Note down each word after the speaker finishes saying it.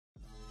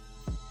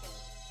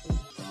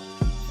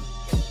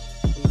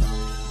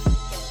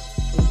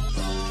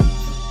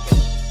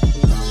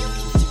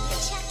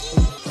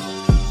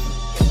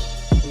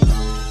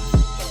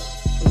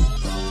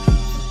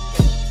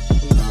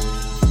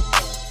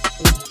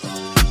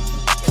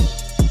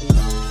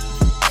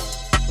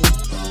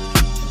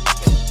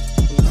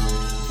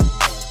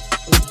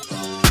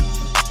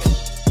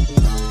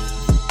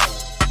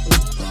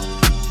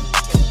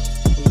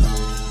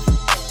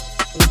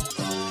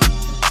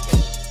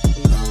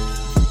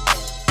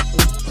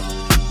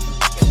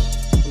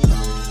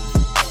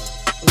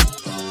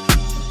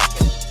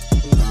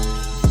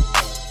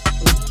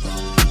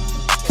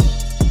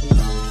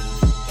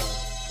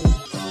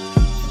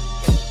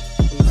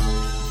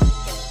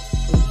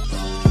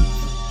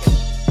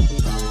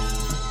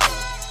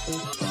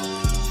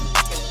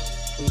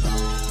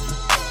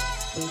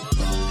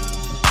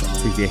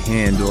your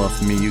hand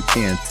off me, you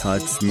can't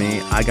touch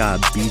me. I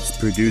got beats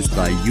produced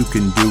by You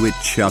Can Do It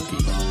Chucky.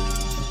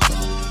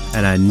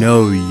 And I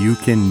know You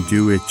Can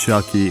Do It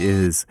Chucky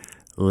is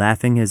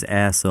laughing his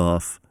ass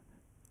off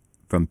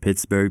from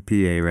Pittsburgh,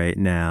 PA right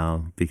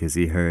now because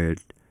he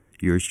heard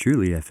yours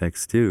truly,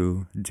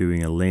 FX2,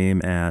 doing a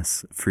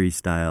lame-ass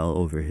freestyle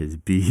over his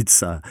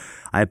beats. I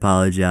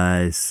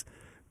apologize.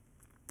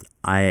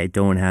 I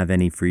don't have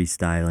any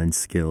freestyling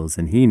skills,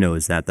 and he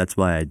knows that. That's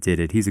why I did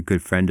it. He's a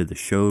good friend of the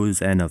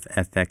shows and of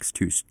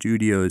FX2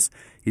 Studios.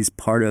 He's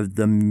part of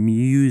the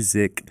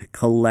music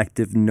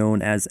collective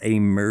known as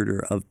A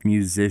Murder of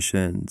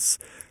Musicians.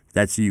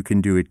 That's You Can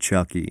Do It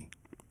Chucky.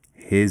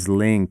 His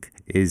link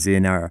is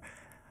in our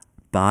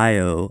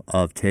bio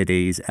of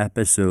today's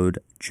episode,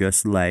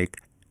 just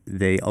like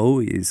they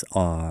always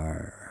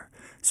are.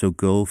 So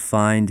go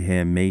find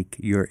him, make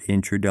your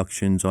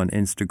introductions on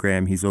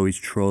Instagram. He's always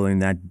trolling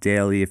that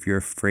daily. If you're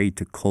afraid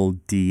to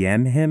cold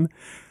DM him,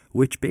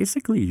 which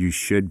basically you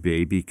should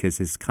be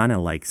because it's kind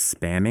of like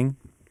spamming,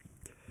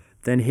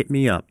 then hit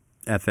me up,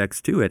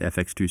 FX2 at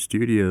FX2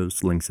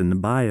 Studios, links in the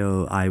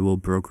bio. I will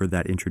broker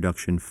that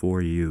introduction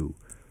for you.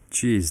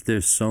 Geez,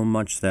 there's so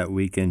much that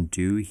we can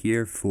do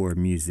here for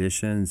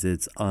musicians.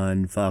 It's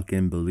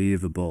unfucking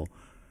believable.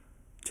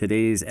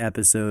 Today's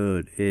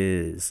episode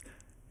is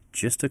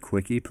just a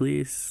quickie,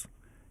 please.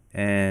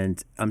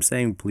 And I'm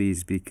saying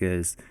please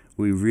because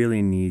we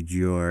really need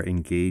your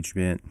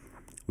engagement.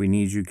 We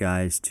need you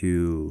guys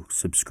to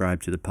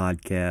subscribe to the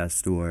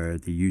podcast or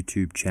the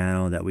YouTube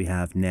channel that we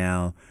have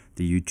now.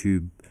 The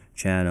YouTube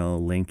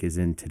channel link is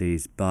in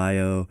today's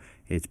bio.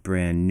 It's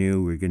brand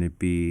new. We're going to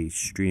be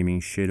streaming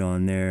shit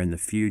on there in the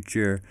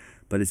future,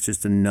 but it's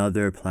just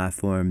another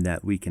platform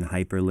that we can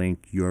hyperlink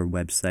your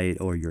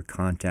website or your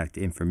contact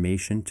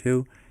information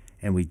to,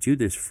 and we do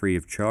this free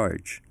of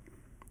charge.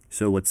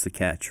 So what's the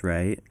catch,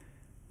 right?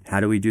 How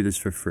do we do this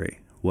for free?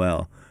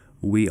 Well,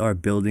 we are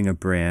building a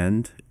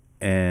brand,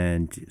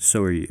 and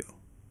so are you.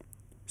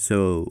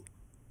 So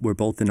we're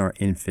both in our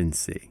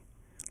infancy.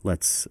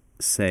 Let's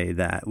say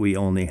that we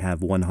only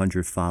have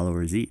 100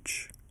 followers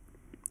each.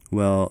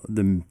 Well,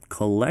 the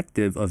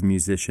collective of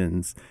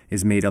musicians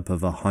is made up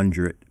of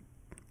 100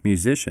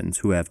 musicians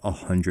who have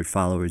 100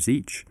 followers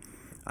each.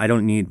 I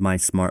don't need my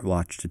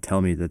smartwatch to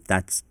tell me that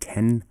that's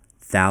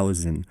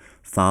 10,000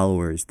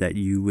 followers that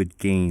you would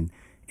gain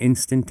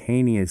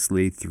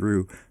instantaneously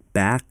through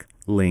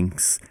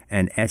backlinks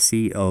and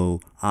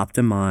SEO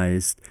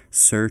optimized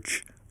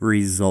search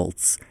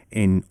results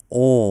in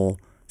all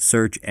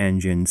search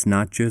engines,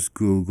 not just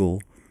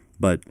Google,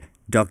 but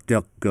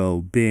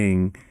DuckDuckGo,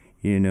 Bing,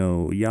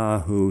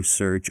 Yahoo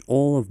search,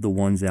 all of the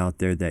ones out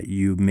there that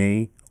you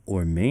may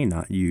or may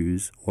not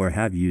use or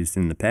have used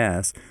in the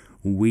past.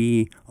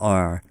 We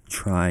are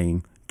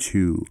trying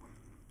to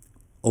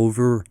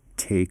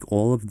overtake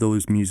all of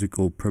those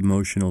musical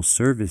promotional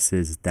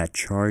services that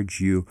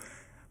charge you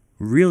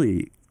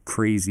really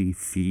crazy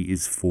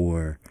fees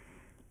for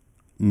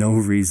no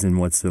reason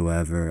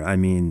whatsoever. I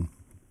mean,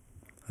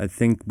 I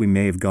think we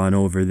may have gone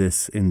over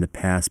this in the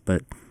past,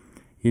 but,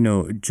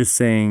 just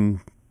saying,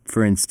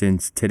 for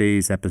instance,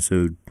 today's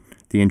episode,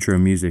 the intro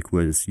music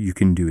was You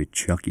Can Do It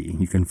Chucky.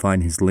 You can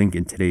find his link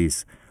in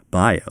today's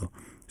bio.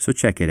 So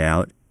check it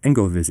out and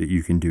go visit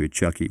You Can Do It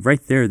Chucky.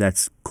 Right there,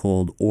 that's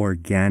called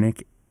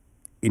organic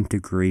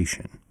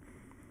integration.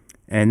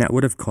 And that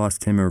would have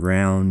cost him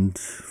around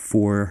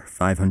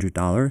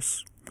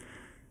 $400-$500,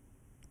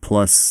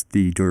 plus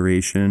the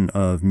duration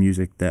of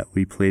music that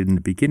we played in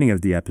the beginning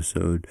of the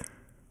episode,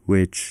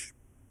 which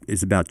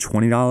is about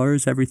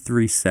 $20 every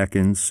 3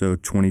 seconds. So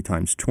 20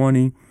 times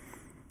 20,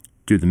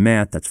 do the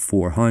math, that's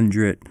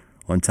 400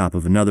 on top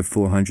of another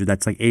 400.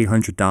 That's like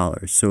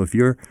 $800. So if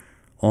you're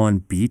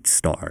on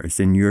BeatStars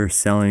and you're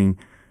selling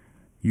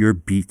your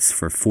beats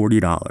for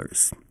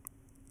 $40,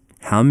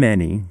 how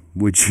many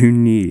would you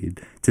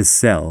need to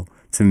sell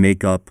to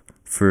make up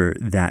for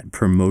that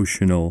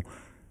promotional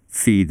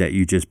fee that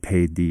you just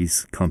paid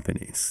these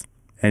companies?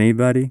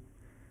 Anybody?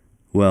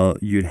 Well,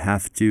 you'd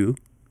have to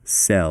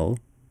sell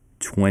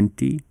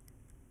 20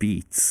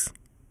 beats.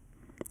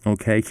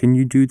 Okay, can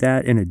you do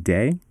that in a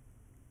day?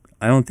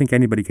 I don't think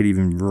anybody could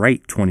even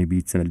write 20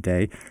 beats in a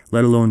day,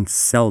 let alone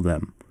sell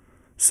them.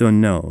 So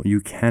no,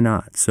 you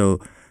cannot. So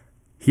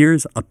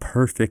here's a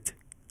perfect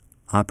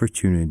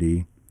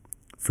opportunity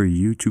for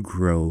you to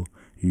grow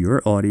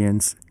your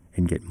audience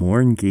and get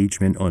more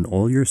engagement on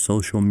all your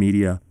social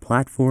media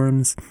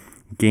platforms,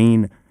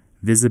 gain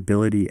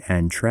visibility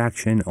and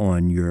traction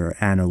on your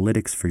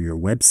analytics for your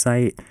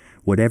website,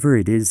 whatever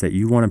it is that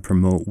you want to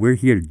promote. We're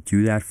here to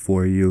do that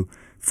for you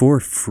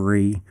for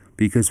free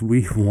because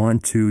we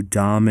want to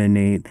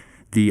dominate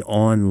the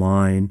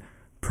online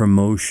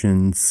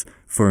promotions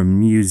for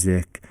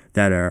music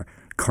that are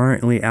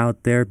currently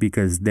out there,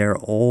 because they're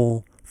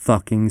all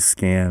fucking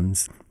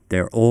scams.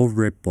 They're all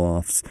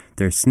rip-offs.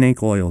 They're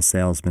snake oil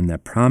salesmen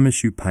that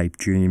promise you pipe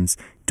dreams,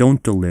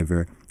 don't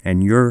deliver,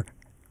 and you're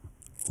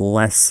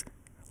less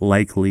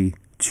likely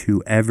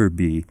to ever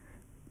be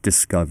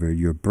discovered.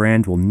 Your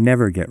brand will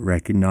never get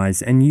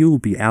recognized, and you'll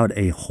be out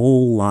a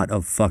whole lot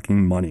of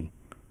fucking money.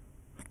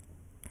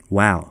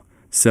 Wow.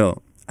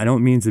 So I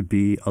don't mean to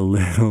be a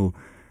little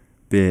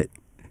bit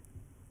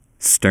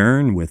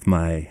stern with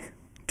my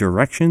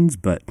directions,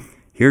 but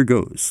here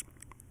goes.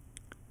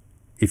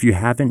 If you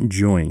haven't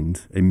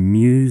joined a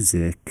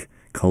music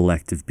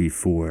collective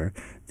before,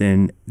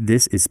 then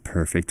this is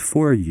perfect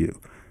for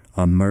you.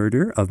 A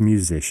Murder of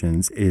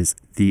Musicians is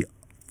the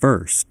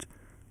first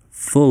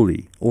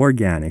fully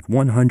organic,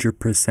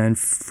 100%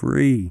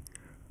 free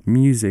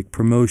music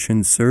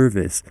promotion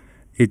service.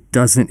 It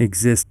doesn't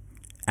exist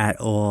at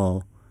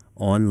all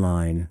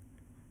online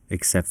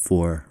except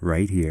for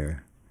right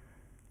here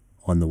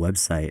on the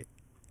website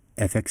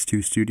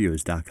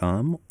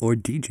fx2studios.com or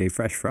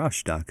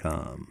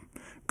djfreshfrosh.com.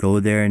 Go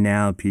there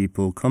now,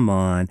 people. Come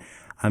on.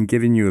 I'm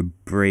giving you a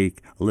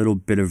break, a little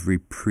bit of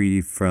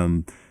reprieve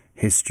from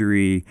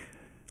history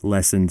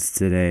lessons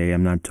today.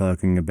 I'm not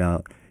talking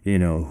about,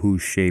 who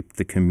shaped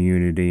the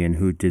community and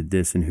who did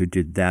this and who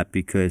did that,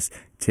 because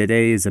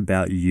today is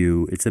about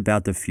you. It's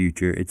about the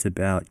future. It's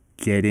about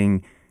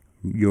getting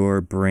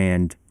your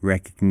brand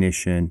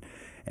recognition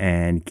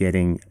and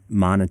getting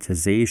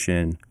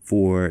monetization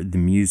for the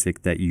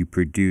music that you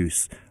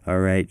produce. All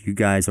right, you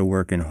guys are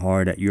working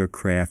hard at your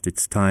craft.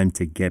 It's time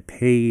to get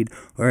paid,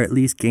 or at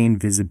least gain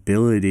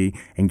visibility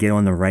and get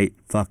on the right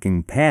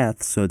fucking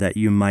path so that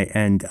you might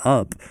end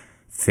up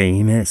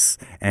famous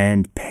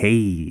and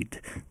paid.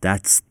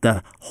 That's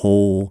the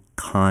whole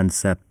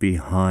concept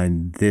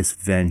behind this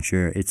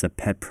venture. It's a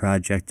pet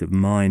project of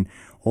mine.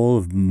 All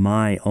of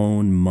my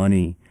own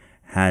money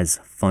has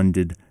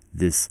funded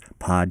this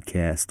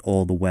podcast,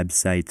 all the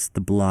websites, the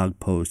blog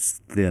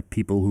posts, the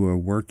people who are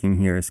working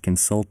here as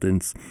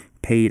consultants,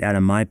 paid out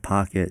of my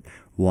pocket.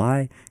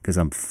 Why? Because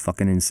I'm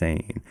fucking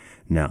insane.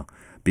 No,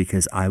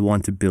 because I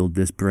want to build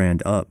this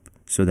brand up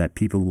so that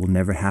people will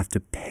never have to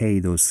pay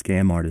those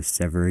scam artists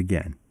ever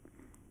again.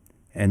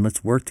 And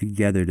let's work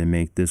together to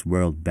make this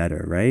world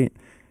better, right?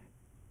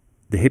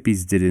 The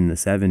hippies did it in the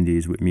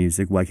 70s with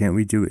music. Why can't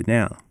we do it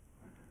now?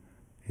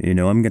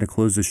 I'm going to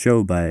close the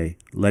show by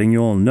letting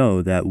you all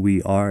know that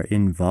we are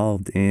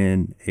involved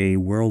in a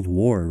world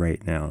war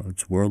right now.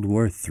 It's World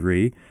War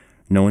III.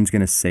 No one's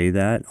going to say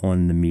that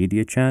on the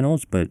media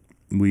channels, but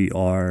we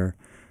are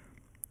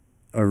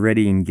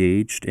already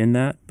engaged in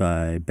that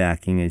by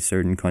backing a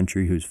certain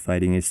country who's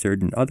fighting a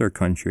certain other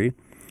country.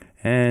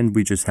 And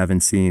we just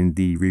haven't seen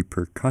the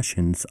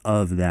repercussions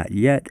of that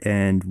yet.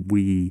 And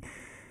we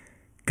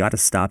got to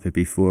stop it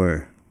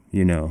before,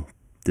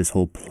 this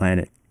whole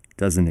planet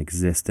doesn't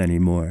exist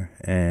anymore.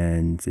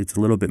 And it's a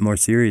little bit more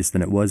serious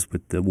than it was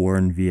with the war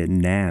in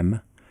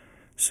Vietnam.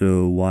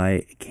 So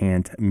why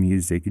can't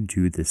music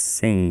do the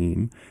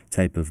same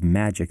type of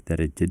magic that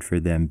it did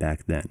for them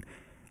back then?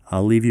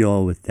 I'll leave you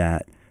all with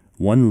that.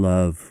 One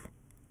love.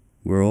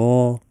 We're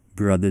all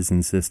brothers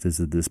and sisters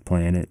of this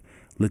planet.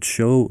 Let's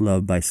show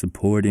love by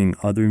supporting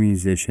other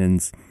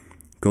musicians.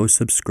 Go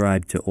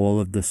subscribe to all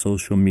of the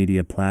social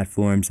media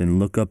platforms and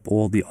look up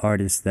all the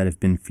artists that have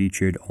been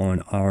featured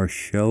on our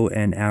show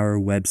and our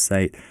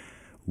website.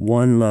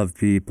 One love,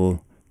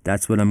 people.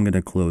 That's what I'm going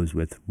to close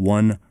with.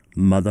 One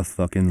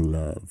motherfucking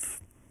love.